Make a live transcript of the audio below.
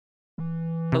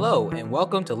Hello, and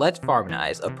welcome to Let's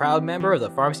Pharmanize, a proud member of the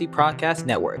Pharmacy Podcast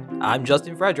Network. I'm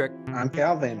Justin Frederick. I'm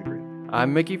Cal Vandergrift.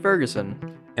 I'm Mickey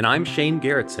Ferguson. And I'm Shane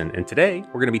Garrettson, and today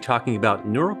we're going to be talking about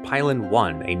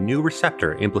Neuropilin-1, a new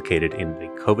receptor implicated in the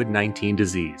COVID-19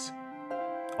 disease.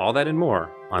 All that and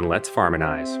more on Let's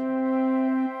Pharmanize.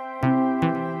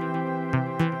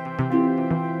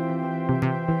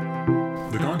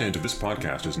 The content of this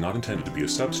podcast is not intended to be a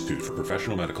substitute for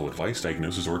professional medical advice,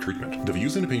 diagnosis, or treatment. The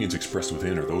views and opinions expressed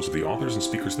within are those of the authors and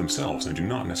speakers themselves and do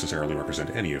not necessarily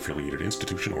represent any affiliated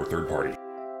institution or third party.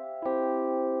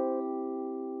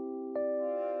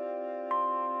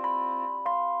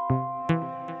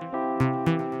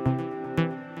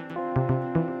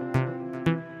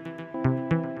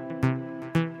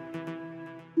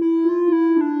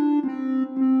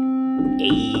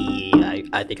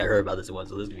 I think I heard about this one,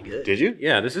 so this is going to be good. Did you?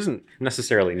 Yeah, this isn't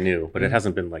necessarily new, but it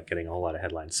hasn't been getting a whole lot of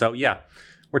headlines. So yeah,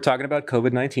 we're talking about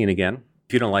COVID-19 again.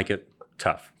 If you don't like it,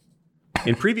 tough.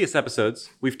 In previous episodes,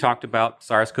 we've talked about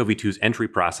SARS-CoV-2's entry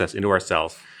process into our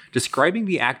cells, describing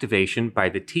the activation by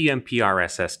the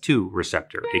TMPRSS2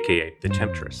 receptor, aka the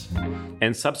temptress,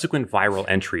 and subsequent viral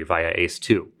entry via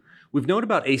ACE2. We've known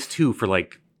about ACE2 for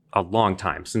a long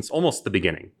time, since almost the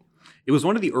beginning. It was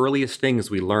one of the earliest things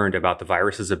we learned about the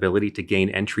virus's ability to gain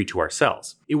entry to our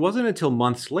cells. It wasn't until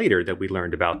months later that we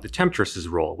learned about the temptress's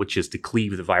role, which is to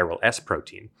cleave the viral S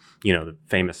protein, the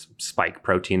famous spike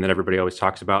protein that everybody always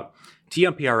talks about.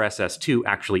 TMPRSS2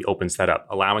 actually opens that up,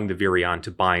 allowing the virion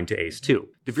to bind to ACE2.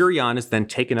 The virion is then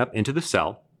taken up into the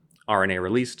cell, RNA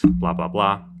released, blah, blah,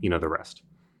 blah, the rest.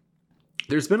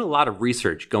 There's been a lot of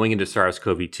research going into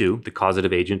SARS-CoV-2, the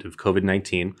causative agent of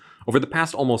COVID-19, over the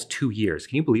past almost 2 years.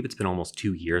 Can you believe it's been almost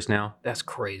 2 years now? That's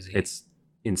crazy. It's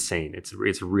insane. It's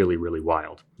really, really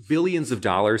wild. Billions of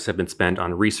dollars have been spent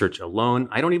on research alone.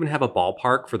 I don't even have a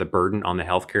ballpark for the burden on the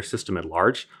healthcare system at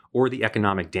large or the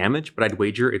economic damage, but I'd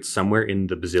wager it's somewhere in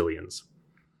the bazillions.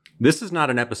 This is not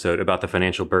an episode about the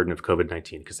financial burden of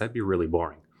COVID-19, because that'd be really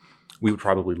boring. We would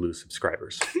probably lose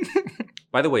subscribers.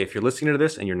 By the way, if you're listening to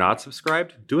this and you're not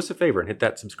subscribed, do us a favor and hit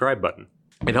that subscribe button.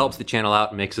 It helps the channel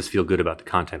out and makes us feel good about the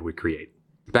content we create.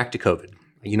 Back to COVID.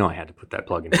 I had to put that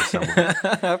plug in there somewhere.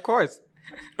 Of course.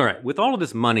 All right. With all of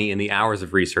this money and the hours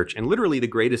of research and literally the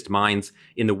greatest minds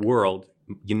in the world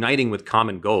uniting with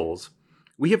common goals,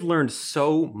 we have learned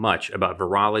so much about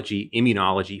virology,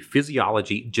 immunology,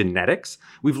 physiology, genetics.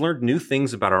 We've learned new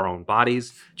things about our own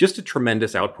bodies, just a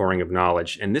tremendous outpouring of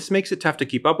knowledge. And this makes it tough to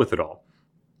keep up with it all.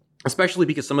 Especially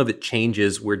because some of it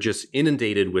changes. We're just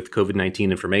inundated with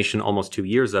COVID-19 information, almost 2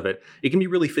 years of it. It can be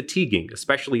really fatiguing,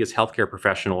 especially as healthcare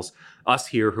professionals, us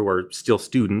here who are still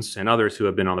students and others who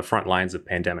have been on the front lines of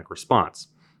pandemic response.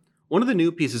 One of the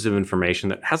new pieces of information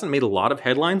that hasn't made a lot of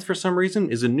headlines for some reason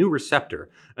is a new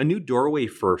receptor, a new doorway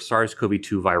for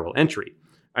SARS-CoV-2 viral entry.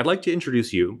 I'd like to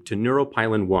introduce you to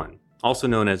Neuropilin-1, also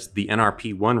known as the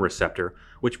NRP1 receptor,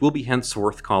 which we'll be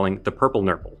henceforth calling the purple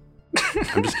nurple.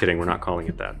 I'm just kidding, we're not calling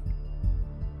it that.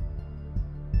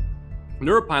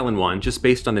 Neuropilin-1, just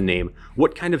based on the name,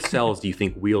 what kind of cells do you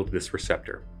think wield this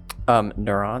receptor?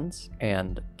 Neurons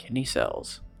and kidney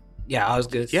cells. Yeah, I was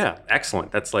good. Yeah,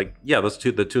 excellent. That's those are two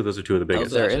of the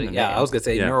biggest. I was going to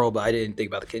say neural, but I didn't think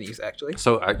about the kidneys, actually.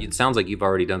 So it sounds like you've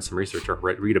already done some research or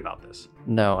read about this.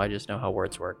 No, I just know how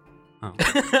words work. Oh.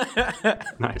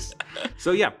 Nice.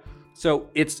 So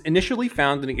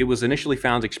it was initially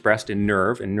found expressed in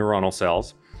nerve and neuronal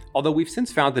cells, although we've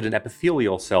since found it in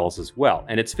epithelial cells as well,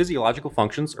 and its physiological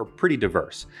functions are pretty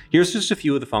diverse. Here's just a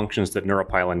few of the functions that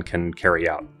neuropilin can carry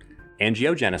out.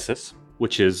 Angiogenesis,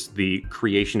 which is the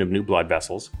creation of new blood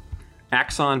vessels.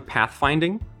 Axon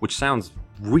pathfinding, which sounds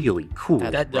really cool.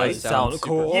 That does sound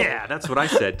cool. Yeah, that's what I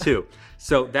said too.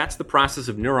 So that's the process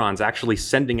of neurons actually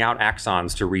sending out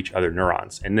axons to reach other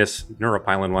neurons. And this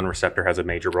Neuropilin-1 receptor has a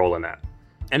major role in that.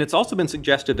 And it's also been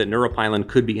suggested that neuropilin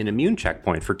could be an immune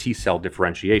checkpoint for T-cell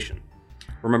differentiation.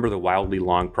 Remember the wildly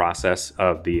long process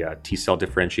of the T-cell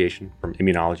differentiation from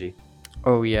immunology?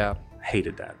 Oh, yeah.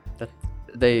 Hated that.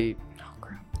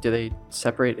 Do they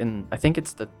separate in, I think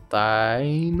it's the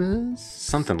thymus?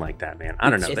 Something like that, man.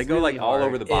 I don't know. They go really all hard.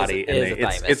 over the body,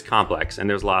 it's complex, and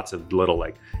there's lots of little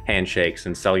handshakes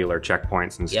and cellular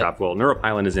checkpoints and stuff. Well,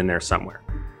 neuropilin is in there somewhere.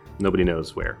 Nobody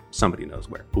knows where. Somebody knows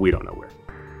where, but we don't know where.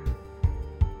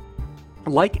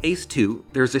 Like ACE2,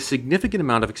 there's a significant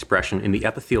amount of expression in the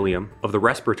epithelium of the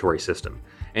respiratory system.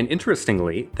 And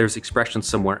interestingly, there's expression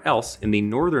somewhere else in the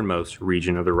northernmost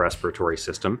region of the respiratory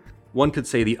system. One could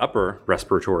say the upper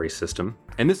respiratory system.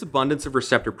 And this abundance of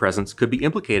receptor presence could be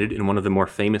implicated in one of the more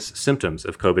famous symptoms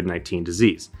of COVID-19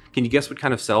 disease. Can you guess what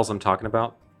kind of cells I'm talking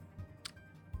about?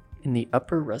 In the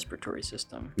upper respiratory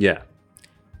system. Yeah.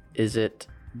 Is it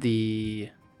the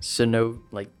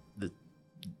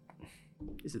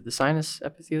is it the sinus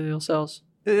epithelial cells?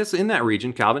 It's in that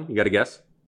region. Calvin, you got a guess?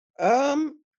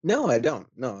 No, I don't.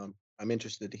 No, I'm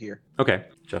interested to hear. Okay,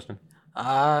 Justin.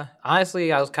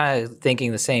 Honestly, I was kind of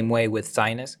thinking the same way with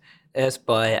sinus,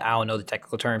 but I don't know the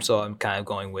technical term, so I'm kind of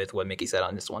going with what Mickey said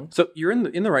on this one. So you're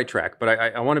in the right track, but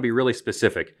I want to be really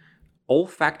specific.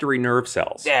 Olfactory nerve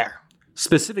cells. There.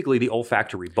 Specifically the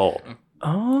olfactory bulb.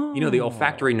 Oh. You know, the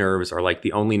olfactory nerves are like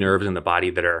the only nerves in the body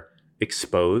that are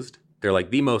exposed. They're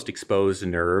like the most exposed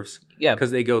nerves. Yeah.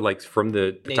 Because they go like from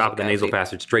the top of the nasal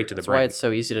passage straight to the That's brain. why it's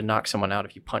so easy to knock someone out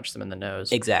if you punch them in the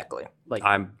nose. Exactly. Like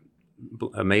I'm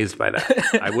amazed by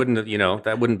that. I wouldn't have,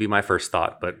 that wouldn't be my first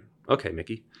thought, but okay,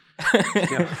 Mickey.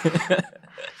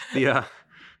 The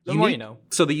more you know.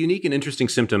 So the unique and interesting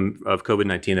symptom of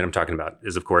COVID-19 that I'm talking about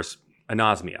is, of course,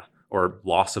 anosmia, or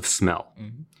loss of smell.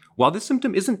 Mhm. While this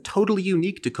symptom isn't totally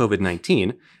unique to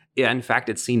COVID-19, in fact,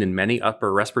 it's seen in many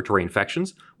upper respiratory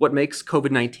infections, what makes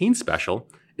COVID-19 special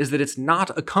is that it's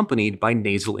not accompanied by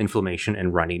nasal inflammation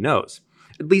and runny nose.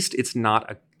 At least it's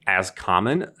not as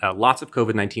common. Lots of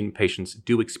COVID-19 patients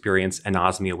do experience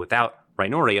anosmia without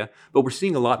rhinorrhea, but we're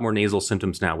seeing a lot more nasal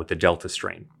symptoms now with the Delta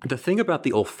strain. The thing about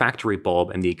the olfactory bulb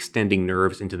and the extending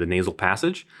nerves into the nasal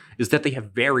passage is that they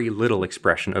have very little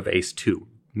expression of ACE2.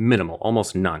 Minimal,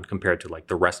 almost none, compared to like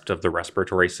the rest of the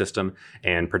respiratory system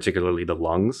and particularly the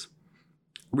lungs.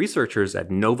 Researchers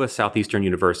at Nova Southeastern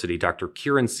University, Dr.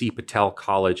 Kiran C. Patel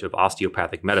College of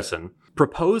Osteopathic Medicine,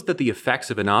 proposed that the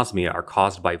effects of anosmia are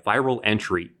caused by viral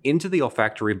entry into the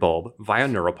olfactory bulb via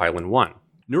neuropilin-1.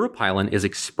 Neuropilin is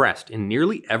expressed in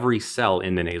nearly every cell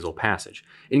in the nasal passage,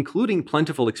 including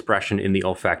plentiful expression in the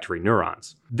olfactory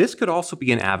neurons. This could also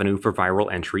be an avenue for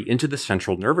viral entry into the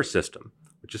central nervous system,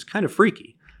 which is kind of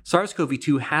freaky.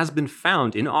 SARS-CoV-2 has been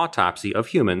found in autopsy of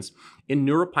humans in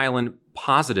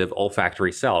neuropilin-positive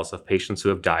olfactory cells of patients who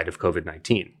have died of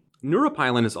COVID-19.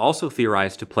 Neuropilin is also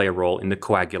theorized to play a role in the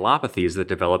coagulopathies that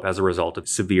develop as a result of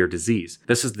severe disease.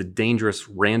 This is the dangerous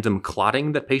random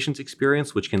clotting that patients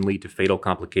experience, which can lead to fatal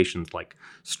complications like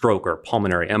stroke or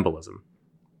pulmonary embolism.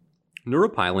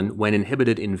 Neuropilin, when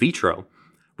inhibited in vitro,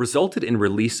 resulted in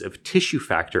release of tissue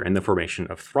factor and the formation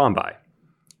of thrombi.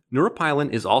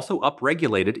 Neuropilin is also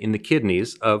upregulated in the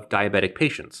kidneys of diabetic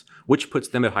patients, which puts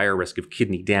them at higher risk of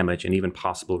kidney damage and even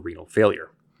possible renal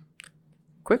failure.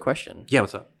 quick question. Yeah,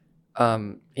 what's up?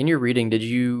 In your reading, did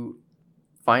you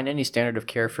find any standard of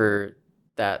care for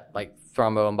that, like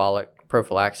thromboembolic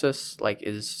prophylaxis? Like,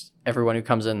 is everyone who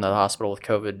comes in the hospital with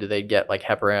COVID, do they get like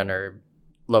heparin or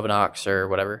Lovenox or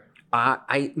whatever?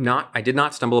 I did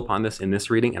not stumble upon this in this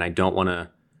reading, and I don't want to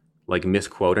like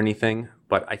misquote anything,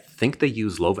 but I think they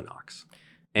use Lovenox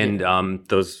and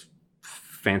those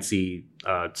fancy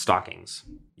stockings.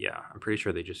 Yeah, I'm pretty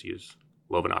sure they just use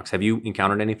Lovenox. Have you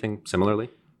encountered anything similarly?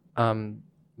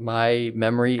 My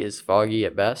memory is foggy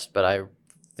at best, but I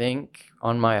think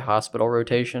on my hospital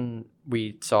rotation,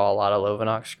 we saw a lot of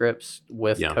Lovenox scripts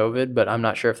with COVID, but I'm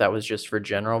not sure if that was just for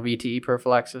general VTE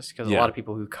prophylaxis, because a lot of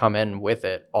people who come in with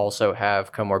it also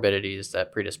have comorbidities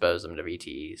that predispose them to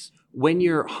VTEs. When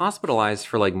you're hospitalized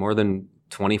for like more than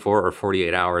 24 or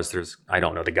 48 hours, I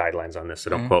don't know the guidelines on this, so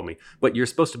don't quote me, but you're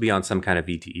supposed to be on some kind of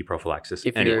VTE prophylaxis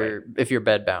if you're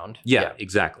bedbound. Yeah,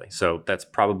 exactly. So that's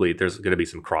probably, there's going to be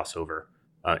some crossover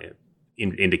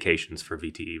indications for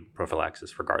VTE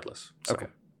prophylaxis regardless. So. Okay.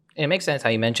 It makes sense how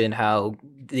you mentioned how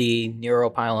the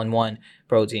neuropilin-1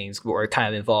 proteins were kind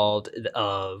of involved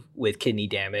with kidney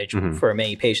damage for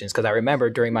many patients. Because I remember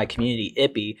during my community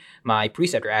IPI, my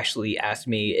preceptor actually asked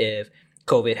me if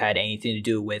COVID had anything to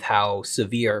do with how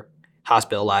severe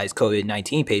hospitalized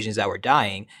COVID-19 patients that were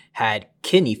dying had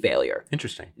kidney failure.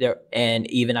 Interesting. And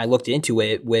even I looked into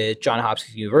it with Johns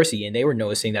Hopkins University, and they were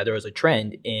noticing that there was a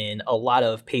trend in a lot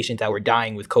of patients that were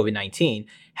dying with COVID-19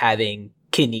 having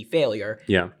kidney failure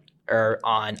or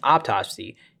on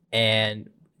autopsy. And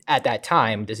at that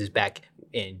time, this is back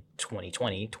in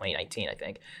 2019, I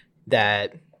think,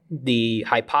 that the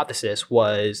hypothesis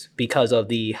was because of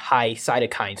the high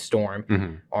cytokine storm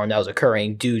that was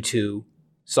occurring due to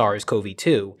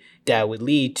SARS-CoV-2 that would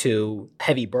lead to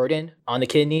heavy burden on the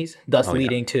kidneys, thus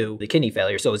leading to the kidney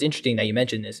failure. So it's interesting that you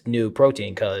mentioned this new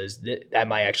protein because that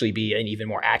might actually be an even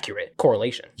more accurate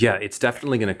correlation. Yeah, it's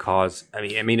definitely going to cause.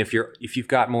 I mean, if you've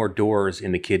got more doors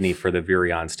in the kidney for the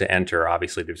virions to enter,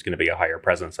 obviously there's going to be a higher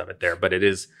presence of it there. But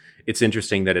it's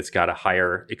interesting that it's got a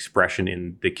higher expression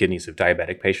in the kidneys of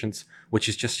diabetic patients, which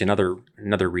is just another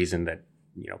reason that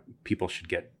people should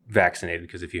get vaccinated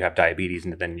because if you have diabetes,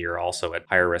 then you're also at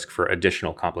higher risk for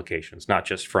additional complications, not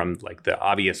just from like the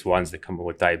obvious ones that come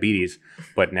with diabetes,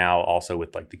 but now also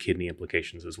with like the kidney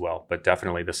implications as well. But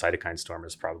definitely the cytokine storm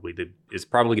is probably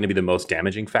going to be the most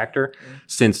damaging factor,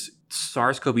 since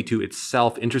SARS-CoV-2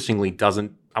 itself, interestingly,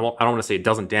 doesn't, I don't want to say it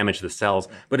doesn't damage the cells,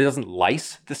 but it doesn't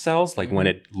lyse the cells like when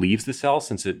it leaves the cell,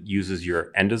 since it uses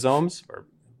your endosomes or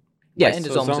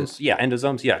endosomes.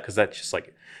 Endosomes. Yeah, because that's just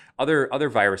like other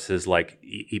viruses like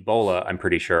Ebola, I'm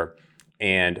pretty sure,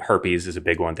 and herpes is a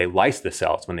big one. They lyse the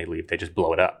cells when they leave. They just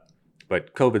blow it up.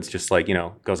 But COVID's just like,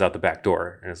 goes out the back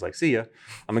door and it's like, see ya.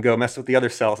 I'm going to go mess with the other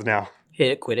cells now.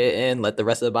 Hit it, quit it, and let the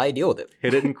rest of the body deal with it.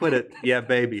 Hit it and quit it. Yeah,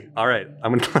 baby. All right.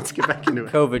 Let's get back into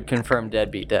it. COVID confirmed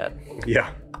dead beat dead.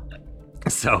 Yeah.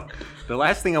 So the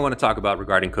last thing I want to talk about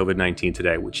regarding COVID-19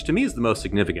 today, which to me is the most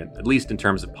significant, at least in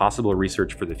terms of possible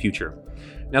research for the future.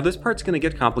 Now, this part's going to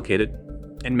get complicated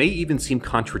and may even seem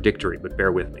contradictory, but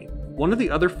bear with me. One of the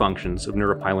other functions of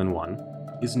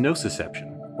neuropilin-1 is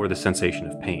nociception, or the sensation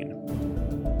of pain.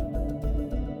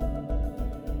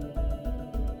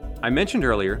 I mentioned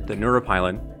earlier that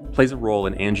neuropilin plays a role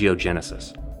in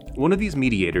angiogenesis. One of these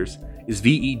mediators is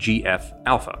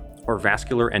VEGF-alpha, or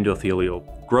vascular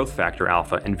endothelial growth factor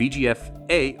alpha, and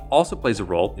VEGF-A also plays a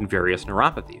role in various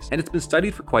neuropathies, and it's been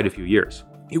studied for quite a few years.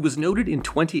 It was noted in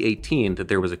 2018 that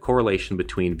there was a correlation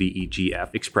between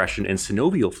VEGF expression in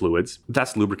synovial fluids,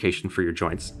 that's lubrication for your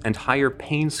joints, and higher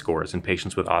pain scores in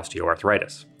patients with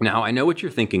osteoarthritis. Now, I know what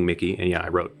you're thinking, Mickey, and yeah, I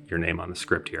wrote your name on the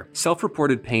script here.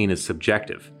 Self-reported pain is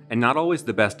subjective, and not always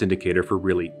the best indicator for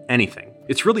really anything.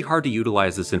 It's really hard to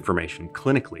utilize this information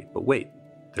clinically, but wait,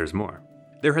 there's more.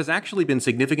 There has actually been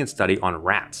significant study on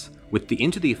rats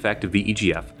into the effect of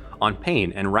VEGF on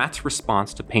pain and rats'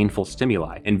 response to painful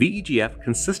stimuli, and VEGF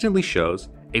consistently shows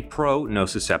a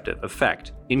pro-nociceptive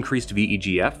effect. Increased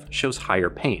VEGF shows higher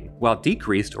pain, while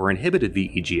decreased or inhibited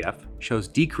VEGF shows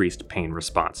decreased pain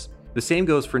response. The same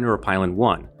goes for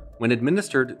neuropilin-1. When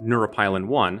administered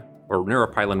neuropilin-1 or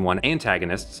neuropilin-1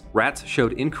 antagonists, rats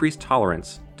showed increased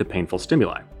tolerance to painful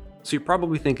stimuli. So you're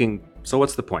probably thinking, so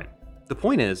what's the point? The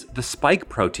point is, the spike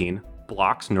protein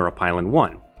blocks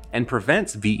neuropilin-1 and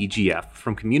prevents VEGF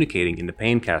from communicating in the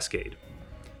pain cascade.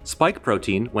 Spike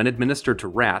protein, when administered to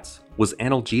rats, was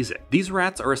analgesic. These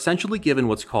rats are essentially given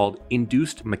what's called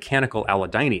induced mechanical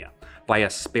allodynia by a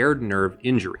spared nerve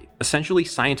injury. Essentially,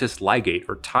 scientists ligate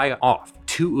or tie off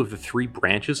 2 of the 3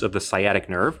 branches of the sciatic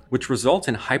nerve, which results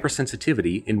in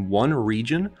hypersensitivity in one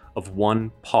region of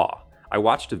one paw. I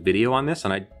watched a video on this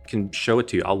and I can show it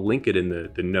to you. I'll link it in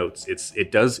the notes. It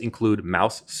does include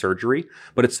mouse surgery,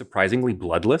 but it's surprisingly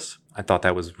bloodless. I thought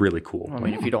that was really cool. I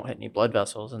mean, if you don't hit any blood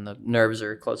vessels and the nerves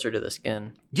are closer to the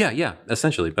skin. Yeah,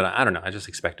 essentially. But I don't know. I just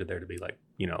expected there to be like,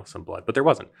 some blood, but there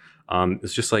wasn't.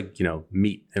 It's just like,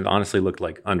 meat. It honestly looked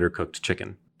like undercooked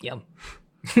chicken. Yum.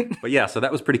 But yeah, so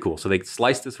that was pretty cool. So they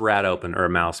sliced this rat open, or a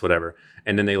mouse, whatever,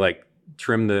 and then they like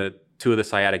trim the 2 of the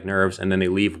sciatic nerves, and then they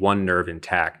leave one nerve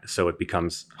intact so it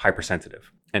becomes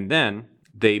hypersensitive. And then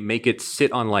they make it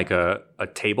sit on like a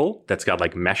table that's got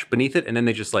like mesh beneath it, and then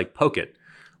they just like poke it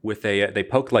with they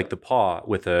poke like the paw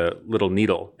with a little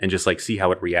needle and just like see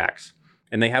how it reacts.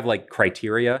 And they have like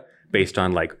criteria based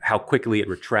on like how quickly it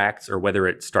retracts or whether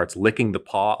it starts licking the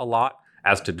paw a lot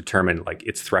as to determine like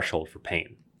its threshold for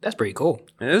pain. That's pretty cool.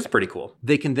 It is pretty cool.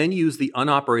 They can then use the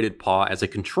unoperated paw as a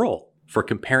control for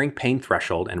comparing pain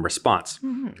threshold and response.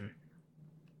 Mm-hmm.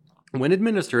 When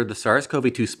administered the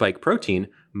SARS-CoV-2 spike protein,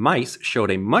 mice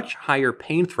showed a much higher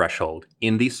pain threshold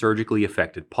in the surgically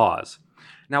affected paws.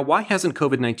 Now, why hasn't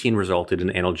COVID-19 resulted in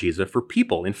analgesia for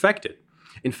people infected?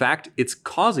 In fact, it's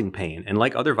causing pain, and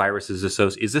like other viruses,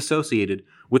 is associated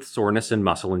with soreness in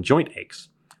muscle and joint aches.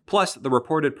 Plus, the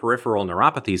reported peripheral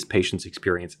neuropathies patients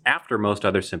experience after most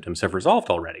other symptoms have resolved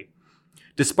already.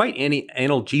 Despite any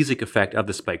analgesic effect of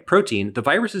the spike protein, the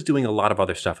virus is doing a lot of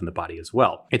other stuff in the body as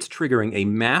well. It's triggering a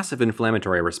massive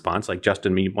inflammatory response, like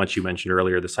once you mentioned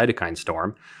earlier, the cytokine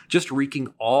storm, just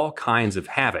wreaking all kinds of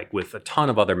havoc with a ton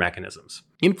of other mechanisms.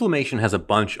 Inflammation has a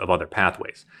bunch of other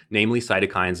pathways, namely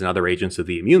cytokines and other agents of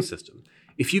the immune system.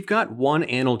 If you've got one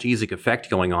analgesic effect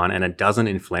going on and a dozen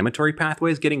inflammatory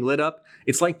pathways getting lit up,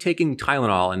 it's like taking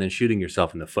Tylenol and then shooting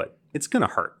yourself in the foot. It's going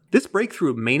to hurt. This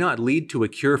breakthrough may not lead to a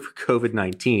cure for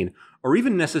COVID-19 or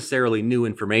even necessarily new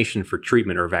information for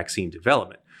treatment or vaccine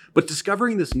development, but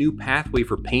discovering this new pathway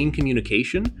for pain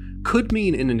communication could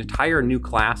mean an entire new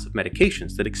class of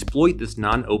medications that exploit this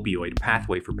non-opioid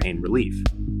pathway for pain relief.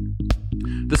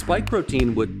 The spike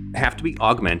protein would have to be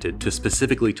augmented to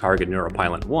specifically target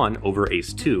neuropilin-1 over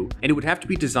ACE2, and it would have to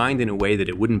be designed in a way that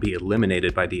it wouldn't be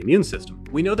eliminated by the immune system.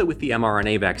 We know that with the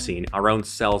mRNA vaccine, our own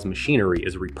cell's machinery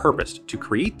is repurposed to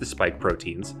create the spike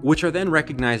proteins, which are then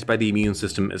recognized by the immune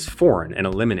system as foreign and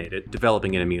eliminated,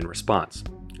 developing an immune response.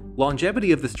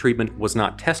 Longevity of this treatment was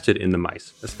not tested in the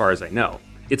mice, as far as I know.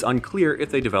 It's unclear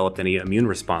if they developed any immune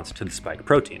response to the spike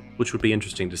protein, which would be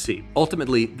interesting to see.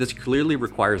 Ultimately, this clearly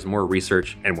requires more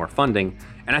research and more funding,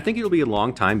 and I think it'll be a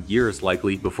long time, years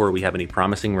likely, before we have any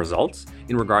promising results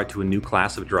in regard to a new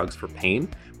class of drugs for pain,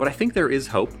 but I think there is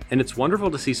hope, and it's wonderful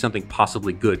to see something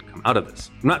possibly good come out of this.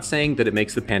 I'm not saying that it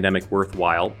makes the pandemic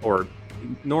worthwhile,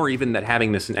 nor even that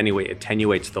having this in any way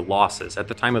attenuates the losses. At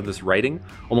the time of this writing,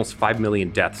 almost 5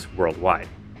 million deaths worldwide.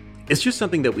 It's just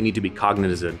something that we need to be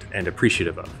cognizant and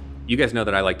appreciative of. You guys know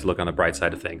that I like to look on the bright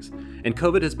side of things, and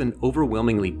COVID has been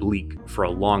overwhelmingly bleak for a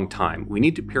long time. We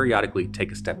need to periodically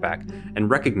take a step back and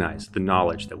recognize the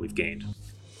knowledge that we've gained.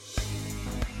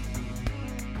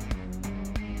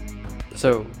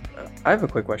 So, I have a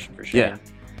quick question for Shane. Yeah.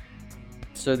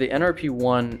 So the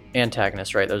NRP1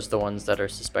 antagonists, right? Those are the ones that are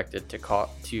suspected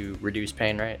to reduce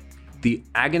pain, right? The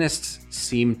agonists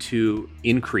seem to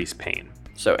increase pain.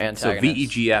 So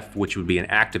antagonists. So VEGF, which would be an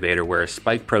activator, whereas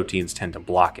spike proteins tend to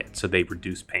block it, so they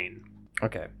reduce pain.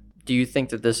 Okay. Do you think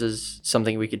that this is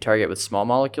something we could target with small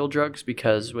molecule drugs?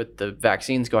 Because with the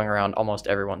vaccines going around, almost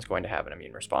everyone's going to have an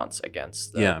immune response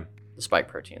against the spike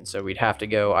protein. So we'd have to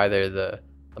go either the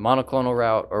monoclonal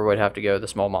route or would have to go the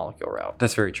small molecule route.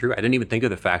 That's very true. I didn't even think of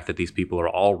the fact that these people are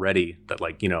already,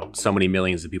 so many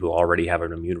millions of people already have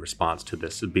an immune response to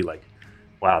this. It'd be like,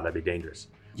 wow, that'd be dangerous.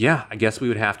 Yeah, I guess we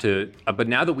would have to, but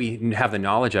now that we have the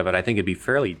knowledge of it, I think it'd be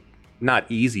fairly, not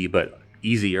easy, but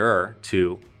easier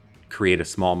to create a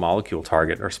small molecule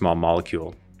target or small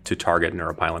molecule to target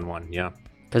neuropilin-1, yeah.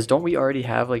 Because don't we already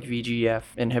have like VEGF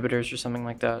inhibitors or something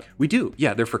like that? We do,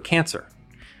 yeah, they're for cancer.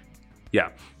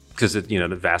 Yeah, because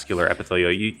the vascular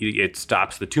epithelial, it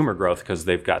stops the tumor growth because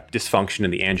they've got dysfunction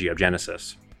in the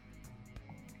angiogenesis.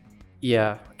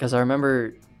 Yeah, because I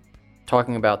remember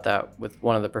talking about that with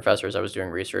one of the professors I was doing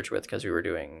research with because we were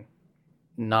doing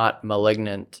not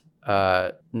malignant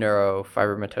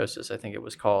neurofibromatosis, I think it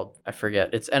was called. I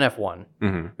forget. It's NF1.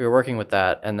 Mm-hmm. We were working with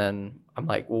that. And then I'm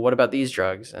like, well, what about these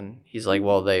drugs? And he's like,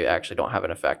 well, they actually don't have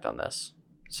an effect on this.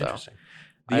 So interesting.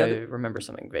 I remember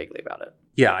something vaguely about it.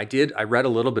 Yeah, I did. I read a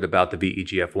little bit about the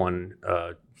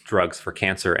VEGF1 drugs for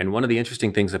cancer. And one of the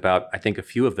interesting things about, I think, a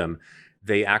few of them,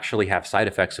 they actually have side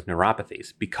effects of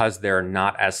neuropathies because they're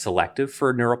not as selective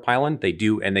for neuropilin. They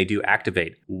do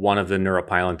activate one of the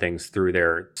neuropilin things through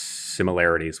their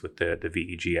similarities with the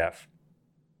VEGF.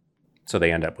 So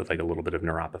they end up with like a little bit of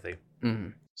neuropathy. Mm-hmm.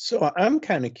 So I'm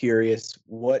kind of curious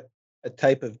what a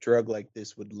type of drug like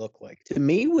this would look like. To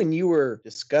me, when you were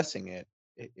discussing it,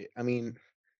 I mean,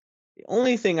 the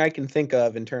only thing I can think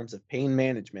of in terms of pain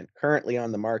management currently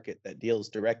on the market that deals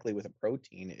directly with a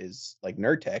protein is like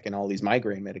Nurtec and all these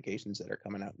migraine medications that are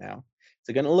coming out now. Is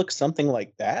it going to look something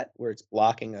like that, where it's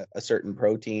blocking a certain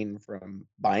protein from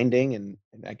binding, and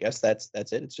I guess that's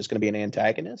it? It's just going to be an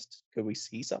antagonist? Could we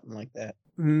see something like that?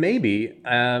 Maybe.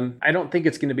 I don't think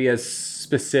it's going to be as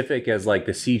specific as like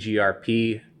the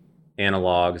CGRP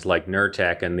analogs like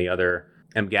Nurtec and the other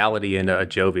Emgality and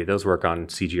Ajovy. Those work on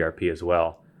CGRP as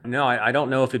well. No, I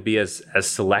don't know if it'd be as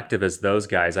selective as those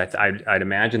guys. I'd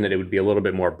imagine that it would be a little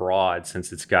bit more broad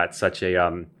since it's got such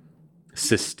a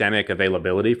systemic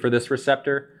availability for this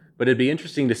receptor. But it'd be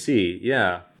interesting to see,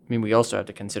 yeah. I mean, we also have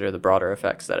to consider the broader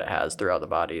effects that it has throughout the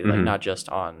body, like not just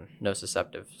on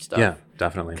nociceptive stuff. Yeah,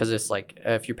 definitely. Because it's like,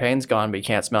 if your pain's gone but you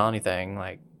can't smell anything,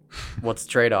 like, what's the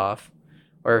trade-off?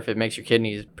 Or if it makes your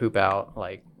kidneys poop out,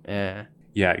 like, eh.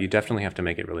 Yeah, you definitely have to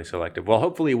make it really selective. Well,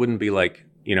 hopefully it wouldn't be like,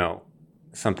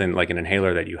 something like an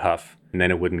inhaler that you huff, and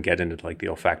then it wouldn't get into like the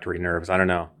olfactory nerves. I don't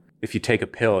know. If you take a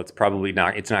pill, it's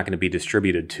not going to be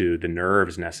distributed to the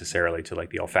nerves necessarily, to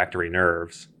like the olfactory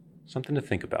nerves. Something to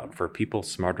think about for people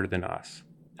smarter than us.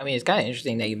 I mean, it's kind of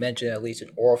interesting that you mentioned at least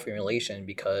an oral formulation,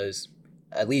 because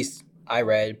at least I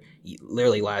read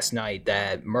literally last night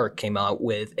that Merck came out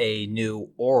with a new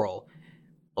oral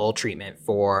treatment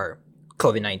for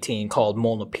COVID-19 called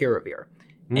molnupiravir.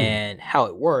 And how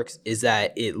it works is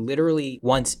that it literally,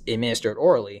 once administered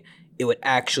orally, it would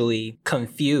actually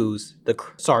confuse the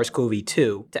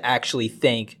SARS-CoV-2 to actually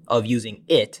think of using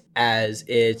it as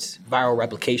its viral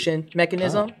replication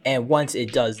mechanism. Oh. And once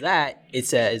it does that,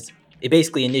 it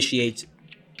basically initiates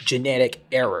genetic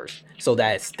errors so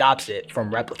that it stops it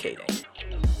from replicating.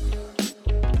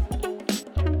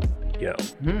 Yo,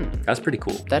 that's pretty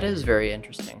cool. That is very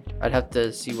interesting. I'd have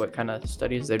to see what kind of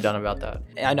studies they've done about that.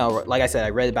 I know, like I said,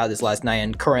 I read about this last night,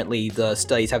 and currently the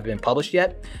studies haven't been published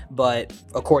yet. But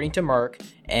according to Merck,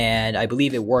 and I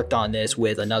believe it worked on this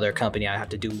with another company, I have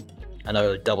to do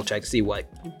another double check to see what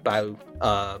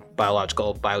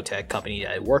biological biotech company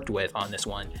that I worked with on this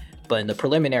one. But in the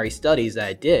preliminary studies that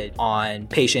I did on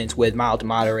patients with mild to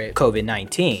moderate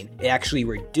COVID-19, it actually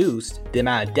reduced the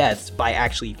amount of deaths by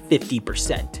actually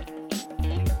 50%.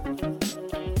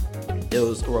 It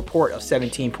was a report of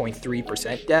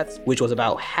 17.3% deaths, which was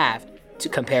about half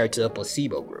compared to the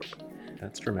placebo group.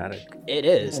 That's dramatic. It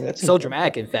is. Yeah, that's so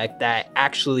dramatic, in fact, that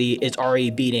actually it's already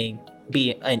being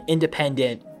an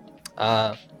independent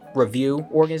review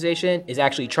organization is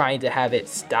actually trying to have it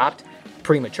stopped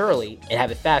prematurely and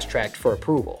have it fast-tracked for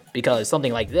approval. Because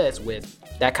something like this, with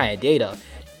that kind of data,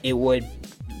 it would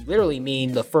literally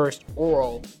mean the first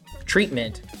oral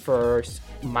treatment for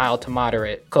mild to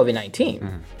moderate COVID-19.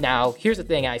 Mm-hmm. Now, here's the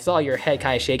thing. I saw your head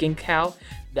kind of shaking, Cal,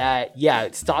 that,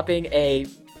 stopping a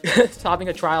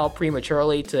trial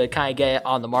prematurely to kind of get it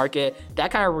on the market,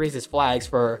 that kind of raises flags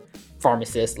for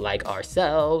pharmacists like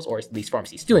ourselves, or at least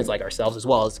pharmacy students like ourselves, as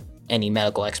well as any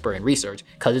medical expert in research.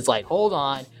 Because it's like, hold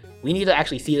on, we need to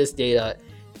actually see this data.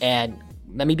 And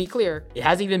let me be clear, it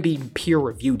hasn't even been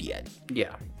peer-reviewed yet.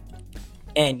 Yeah.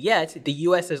 And yet, the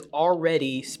U.S. has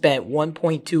already spent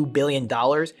 $1.2 billion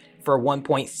for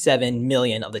 1.7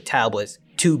 million of the tablets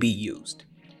to be used.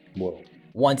 Whoa.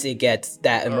 Once it gets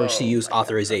that emergency use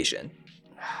authorization.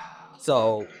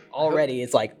 So already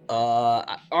it's like,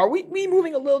 are we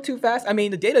moving a little too fast? I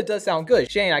mean, the data does sound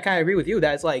good. Shane, I kind of agree with you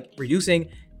that it's like reducing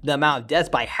the amount of deaths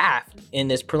by half in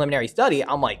this preliminary study.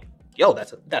 I'm like, yo,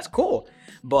 that's cool.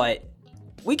 But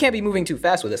we can't be moving too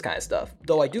fast with this kind of stuff.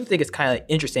 Though I do think it's kind of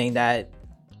interesting that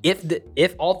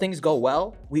if all things go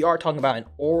well, we are talking about an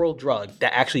oral drug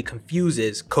that actually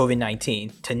confuses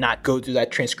COVID-19 to not go through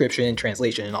that transcription and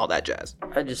translation and all that jazz.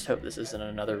 I just hope this isn't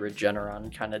another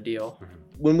Regeneron kind of deal.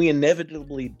 When we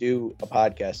inevitably do a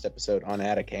podcast episode on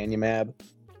aducanumab,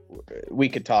 we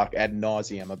could talk ad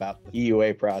nauseum about the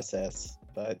EUA process,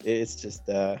 but it's just,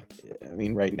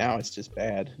 right now it's just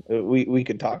bad. We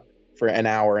could talk for an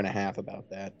hour and a half about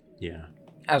that. Yeah.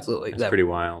 Absolutely. That's pretty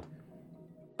wild.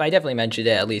 But I definitely mentioned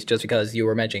it, at least just because you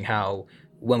were mentioning how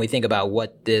when we think about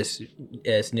what this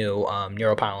new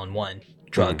Neuropilin-1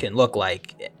 drug can look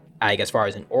like, as far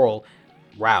as an oral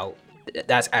route,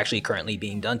 that's actually currently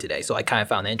being done today. So I kind of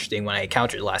found it interesting when I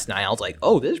encountered it last night. I was like,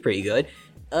 oh, this is pretty good.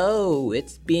 Oh,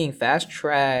 it's being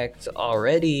fast-tracked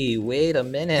already. Wait a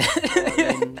minute.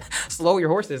 Slow your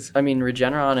horses. I mean,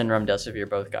 Regeneron and Remdesivir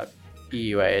both got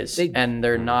EUAs, and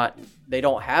they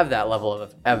don't have that level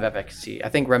of efficacy. I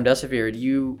think Remdesivir,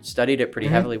 you studied it pretty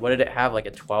heavily. What did it have, like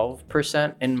a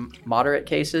 12% in moderate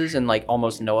cases and like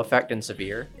almost no effect in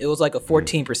severe? It was like a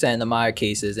 14% in the moderate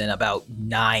cases and about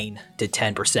 9 to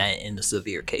 10% in the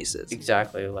severe cases.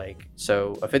 Exactly.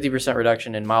 So a 50%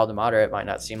 reduction in mild to moderate might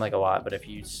not seem like a lot, but if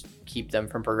you keep them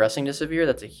from progressing to severe,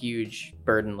 that's a huge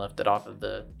burden lifted off of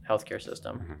the healthcare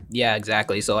system. Yeah,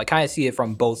 exactly. So I kind of see it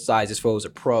from both sides as far as a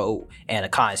pro and a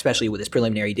con, especially with this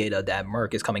preliminary data that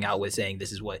Merck is coming out with saying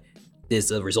this is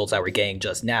the results that we're getting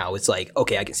just now. It's like,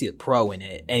 okay, I can see the pro in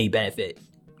it. Any benefit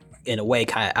in a way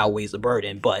kind of outweighs the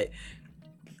burden. But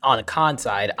on the con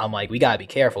side, I'm like, we got to be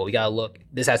careful. We got to look,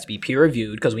 this has to be peer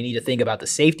reviewed because we need to think about the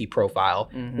safety profile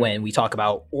when we talk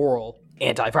about oral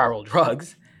antiviral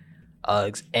drugs.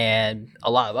 And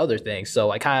a lot of other things.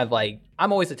 So I kind of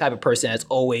I'm always the type of person that's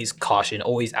always caution,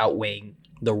 always outweighing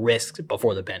the risks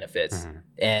before the benefits.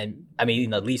 And I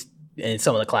mean, at least in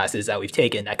some of the classes that we've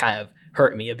taken, that kind of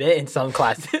hurt me a bit in some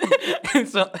classes. And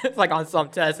so it's like on some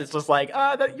tests, it's just like,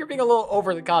 you're being a little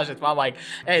overly cautious. But I'm like,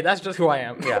 hey, that's just who I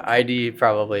am. Yeah, ID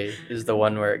probably is the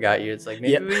one where it got you. It's like,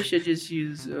 maybe we should just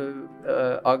use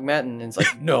Augmentin. And it's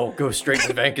like, no, go straight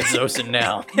to vancomycin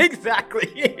now.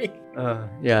 Exactly.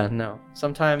 Yeah, no.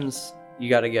 Sometimes you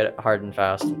got to get it hard and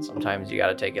fast, and sometimes you got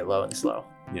to take it low and slow.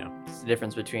 Yeah. It's the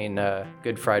difference between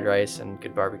good fried rice and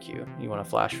good barbecue. You want to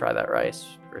flash fry that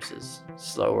rice versus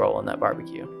slow rolling that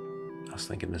barbecue. I was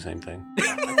thinking the same thing.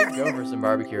 I could go for some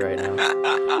barbecue right now.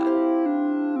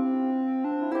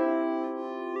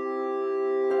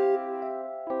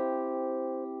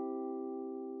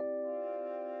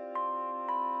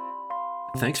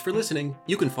 Thanks for listening.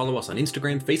 You can follow us on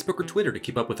Instagram, Facebook, or Twitter to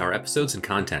keep up with our episodes and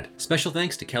content. Special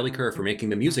thanks to Kelly Kerr for making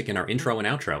the music in our intro and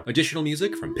outro. Additional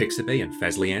music from Pixabay and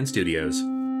Fezlian Studios.